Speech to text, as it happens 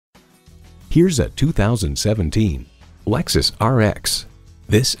Here's a 2017 Lexus RX.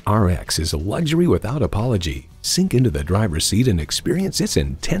 This RX is a luxury without apology. Sink into the driver's seat and experience its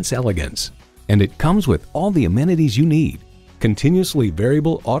intense elegance. And it comes with all the amenities you need. Continuously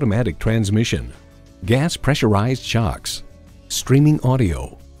variable automatic transmission, gas pressurized shocks, streaming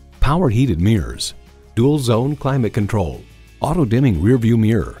audio, power heated mirrors, dual zone climate control, auto dimming rearview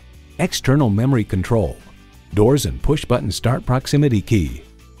mirror, external memory control, doors and push button start proximity key,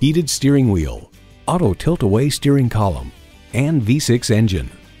 heated steering wheel, auto tilt-away steering column, and V6 engine.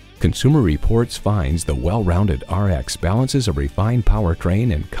 Consumer Reports finds the well-rounded RX balances a refined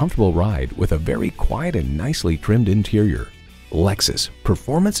powertrain and comfortable ride with a very quiet and nicely trimmed interior. Lexus,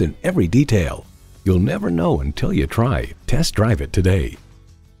 performance in every detail. You'll never know until you try. Test drive it today.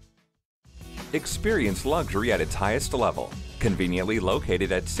 Experience luxury at its highest level. Conveniently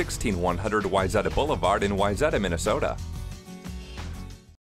located at 16100 Wayzata Boulevard in Wayzata, Minnesota.